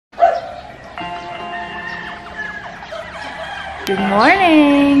Good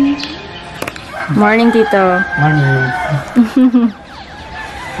morning! Morning, Tito. Morning.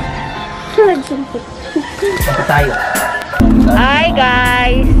 Ito tayo. Hi,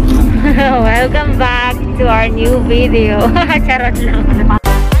 guys! Welcome back to our new video. Charot lang.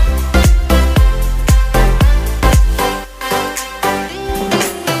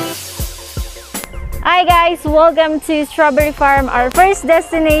 Hi guys! Welcome to Strawberry Farm, our first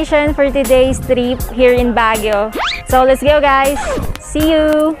destination for today's trip here in Baguio. So let's go guys! See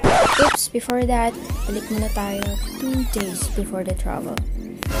you! Oops, before that, balik muna tayo 2 days before the travel.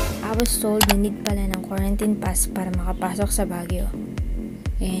 I was told na need pala ng quarantine pass para makapasok sa Baguio.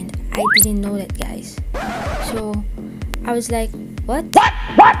 And I didn't know that, guys. So, I was like, what?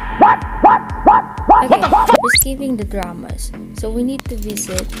 Okay, we're skipping the dramas. So, we need to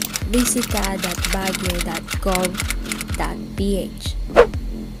visit VIZCAYA.bagio.gov.ph.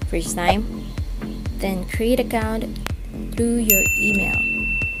 First time, then create account through your email.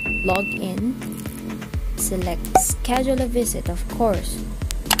 Log in, select schedule a visit, of course.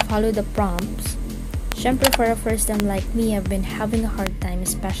 Follow the prompts. Syempre, for a first time like me, I've been having a hard time,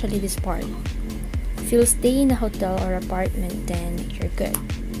 especially this part. If you'll stay in a hotel or apartment, then you're good.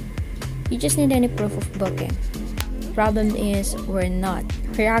 You just need any proof of booking. Problem is, we're not.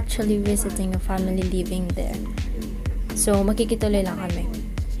 We're actually visiting a family living there. So, makikituloy lang kami.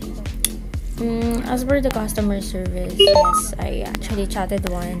 As for the customer service, yes, I actually chatted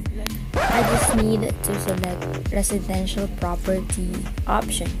one. I just need to select residential property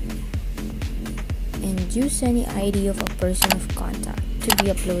option and use any ID of a person of contact to be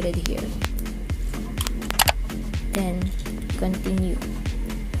uploaded here. Then continue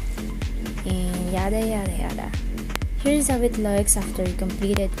and yada yada yada. Here's how it looks after you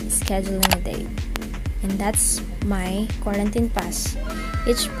completed scheduling a date. And that's my quarantine pass.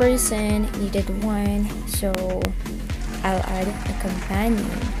 Each person needed one, so I'll add a companion.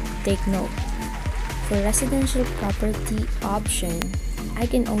 Take note, for residential property option, I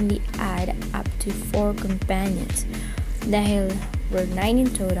can only add up to 4 companions. Dahil we're 9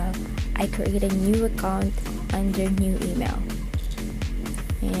 in total, I create a new account under new email.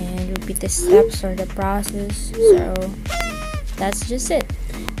 And repeat the steps or the process. So, that's just it.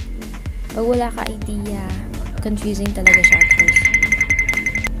 Pag wala ka idea, confusing talaga siya at first.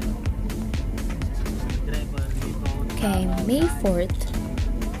 Okay, May 4th,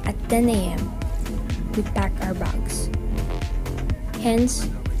 at 10 AM, we packed our bags. Hence,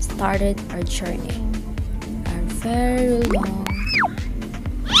 started our journey. Our very long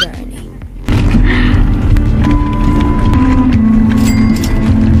journey.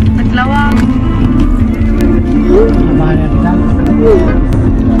 Naglawang.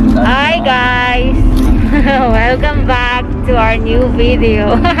 Hi guys! Welcome back to our new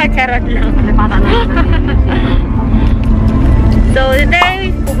video. Charot lang. So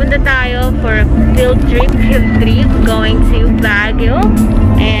today, pupunta tayo for a field trip going to Baguio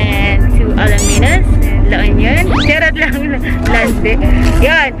and to Alaminos and La Union. Charot lang, lande.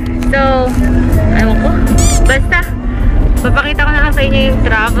 Yan. So, ano ko? Basta, papakita ko na lang sa inyo yung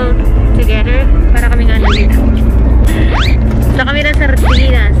travel together para kami nga nalito. So kami na sa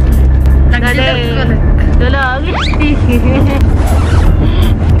Sardinas. Tulog.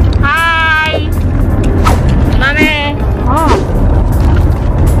 Hi! Mami! Oh!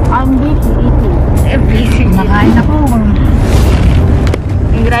 I'm busy eating. Busy. Nakain ako.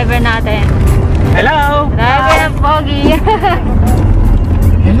 Yung driver natin. Hello! Driver ng Pogi.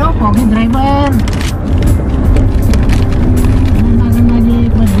 Hello, Pogi driver. Ano natin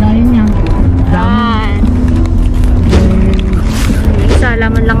nag-i-padlayan niya? Yan. Isa,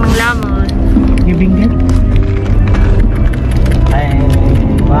 lamon lang ng lamon. Giving it? Ay,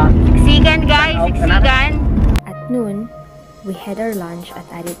 wow. Siksikan guys, siksikan. At noon, we had our lunch at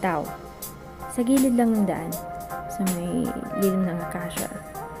Aditao. Sa gilid lang ng daan, sa may lilim ng akasya.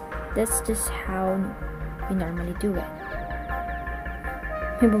 That's just how we normally do it.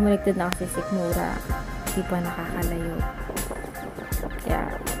 May bumaliktad na kasi si Knura, di pa nakakalayo.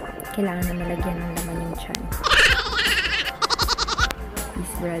 Kaya, kailangan na malagyan ng laman yung tiyan.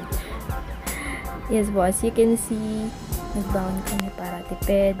 Peace, bread. Yes, boss, you can see, nag-bound kami para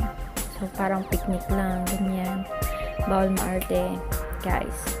tipid. So, parang picnic lang, ganyan. Bawal maarte.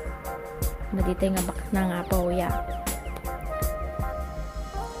 Guys, maditay nga bakit na nga po, yeah.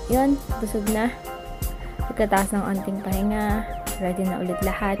 Yun, busog na. Pagkataas ng onting pahinga, ready na ulit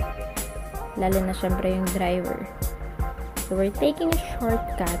lahat. Lalo na syempre yung driver. So, we're taking a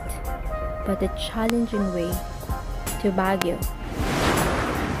shortcut, but a challenging way to Baguio.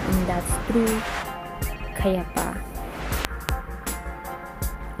 And that's through KAYAPA,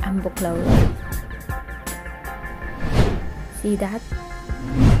 AMBUCLAO. See that?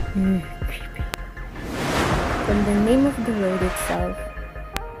 Creepy. From the name of the road itself,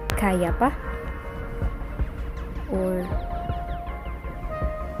 KAYAPA? Or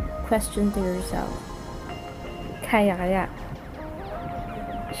question to yourself, kaya?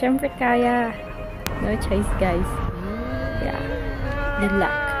 Syempre kaya. No choice, guys. Yeah. Good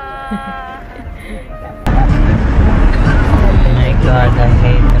luck. Oh my God, I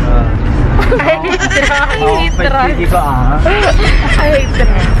hate road. I hate road. Hindi ba I hate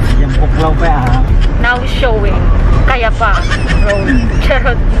road. Yung buklaw pa Now showing KAYAPA Road.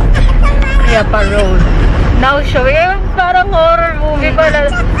 Charot. KAYAPA Road. Now showing, parang horror movie pala.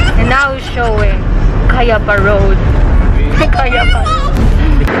 Now showing KAYAPA Road. KAYAPA.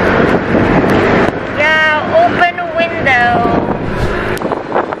 Yeah, open window.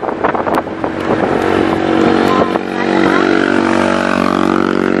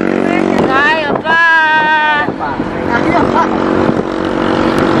 KAYAPA.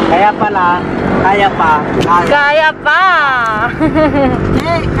 Kaya pala, kaya pa. KAYAPA.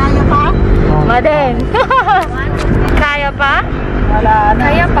 Kaya pa? Madeng. KAYAPA? Wala na.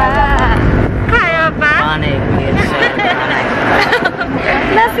 KAYAPA. KAYAPA? Panic.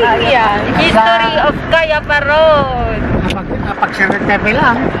 Lasing yan. History of KAYAPA Road. Pag-share tape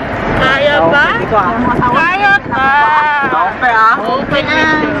lang. KAYAPA? KAYAPA. Open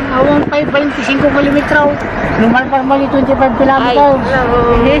Awang 5.25 kilometro. Lumal pa mali 25 kilometro.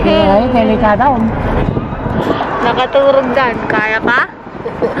 Ay, delikado. Nakaturog dan. KAYAPA?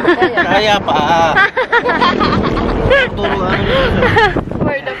 Kaya pa.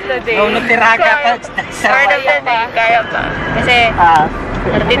 Word of the day. Nagtiraga ka. Word of the day. KAYAPA. Kasi,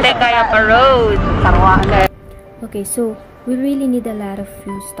 dito KAYAPA Road. Okay, so, we really need a lot of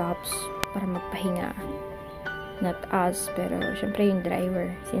few stops para magpahinga. Not us, pero syempre yung driver.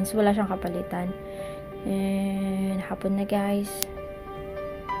 Since wala siyang kapalitan. And, hapon na guys.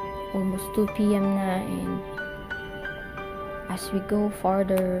 Almost 2 p.m. na, and as we go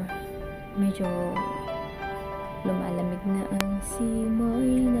farther, medyo lumalamig na ang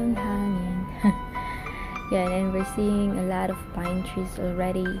simoy ng hangin. Yeah, and we're seeing a lot of pine trees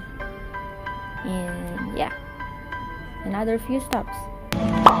already. And yeah, another few stops.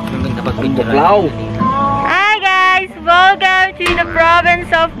 AMBUCLAO. Hi guys! Welcome to the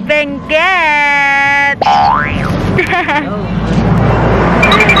province of Benguet!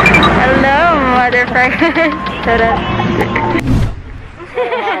 Hello, motherfuckers!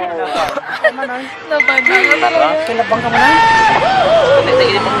 Kilabang ka mo na?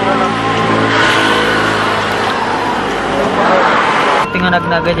 Tingnan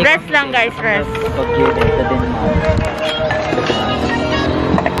nagnaga. Rest lang guys, rest.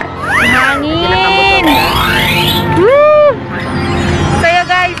 Hangin! Woo! Saya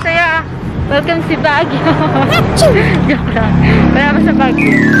guys, saya! Welcome si Baguio! Joke lang. Kaya ako sa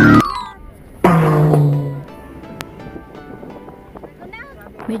Baguio.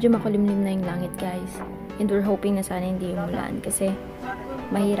 Medyo makulimlim na yung langit guys. And we're hoping na sana hindi umulan kasi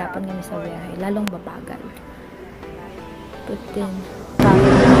mahirapan kami sa biyahe. Lalong babagal. But then,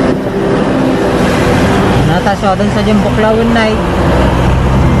 Natasya doon sa AMBUCLAO na eh.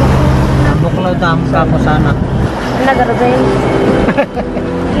 AMBUCLAO dam kapo sana. nag-rebay.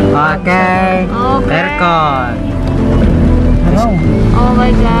 Okay. Aircon. Hello. Oh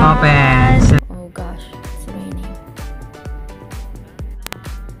my god. Open. Oh gosh, it's raining.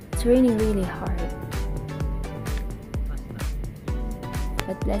 It's raining really hard.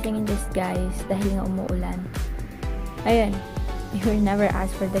 But blessing in disguise dahil nga umuulan. Ayun. You will never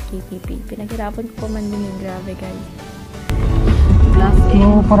ask for the QTP. Pinaghirapan ko man din yung grabe guys.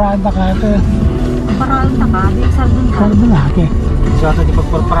 Oo, paraan na ka ito. Paraan na ka? Di sardun ka? Sardun na ito. So ito di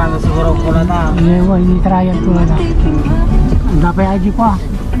pagparaan na siguro ko na na. Ewa, hindi trial ko na. Dapat ID ko ah.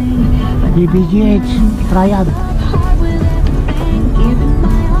 DBGH, trial.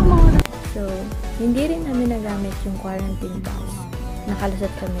 So, hindi rin namin nagamit yung quarantine box.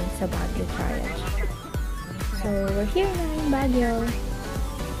 Nakalusot kami sa Baguio Triage. So, we're here now in Baguio.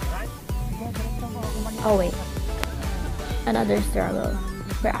 Oh wait. Another struggle.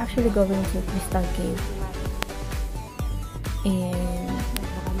 We're actually going to Crystal Cave. And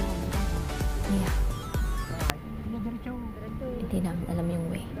yeah. Hindi namin alam yung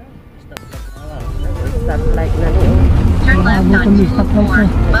way. Stoplight na rin. Turn left on 204,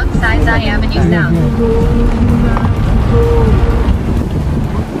 Bugside Avenue South.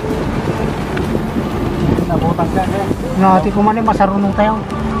 Ati ko man masarunong tayo.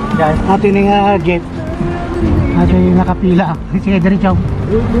 Ati ni nga jeep. Ati nakapila. Sige diretso.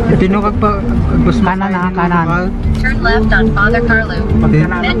 Tinukag pa bus Kanan na, kanan. Turn left on Father Carlo.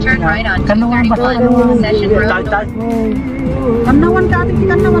 Then turn right on 231 Session Road. Kanawan ka ate,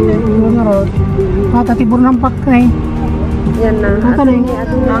 kanawan na. Tatibur ng pakay. Yan na. Ato ni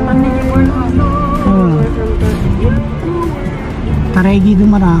Taregi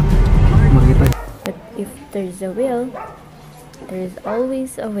dumara. But if there's a will, there's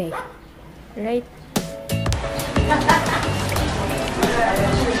always a way. Right?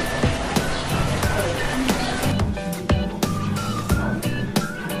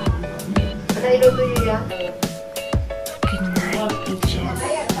 Good night, beaches.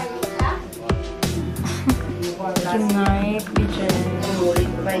 Good night, beaches.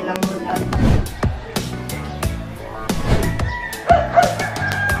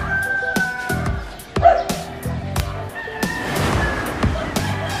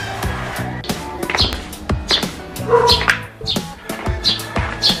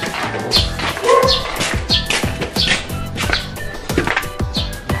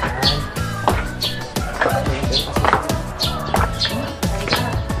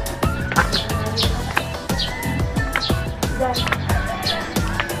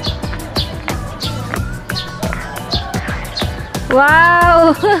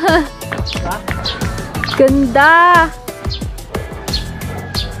 Wow! Ganda!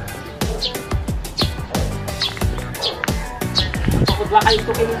 Pagkudla kayo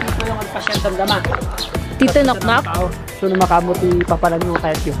ito kinitito yung pasyent ang dama. Tito Knock-Knock? So namakamot ipapalan yung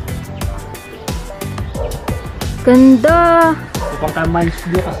kahit yun. Ganda! Ipagka minds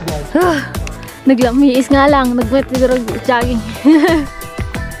view kasi guys. Naglamiis nga lang. Nag-jogging.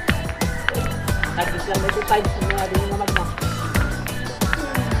 Nag-is lang na 2 times yung mga din yung magma.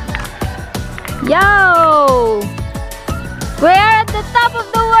 Yo! We are at the top of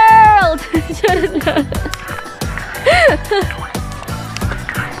the world! We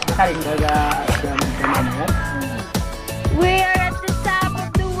are at the top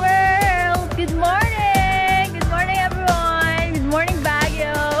of the world! Good morning! Good morning, everyone! Good morning,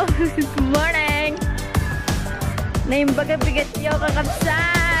 Baguio! Good morning! Naimbaga-bigat yo,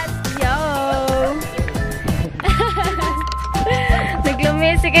 kakabsat! Yo!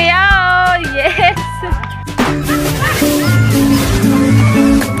 Naglumisi kayo!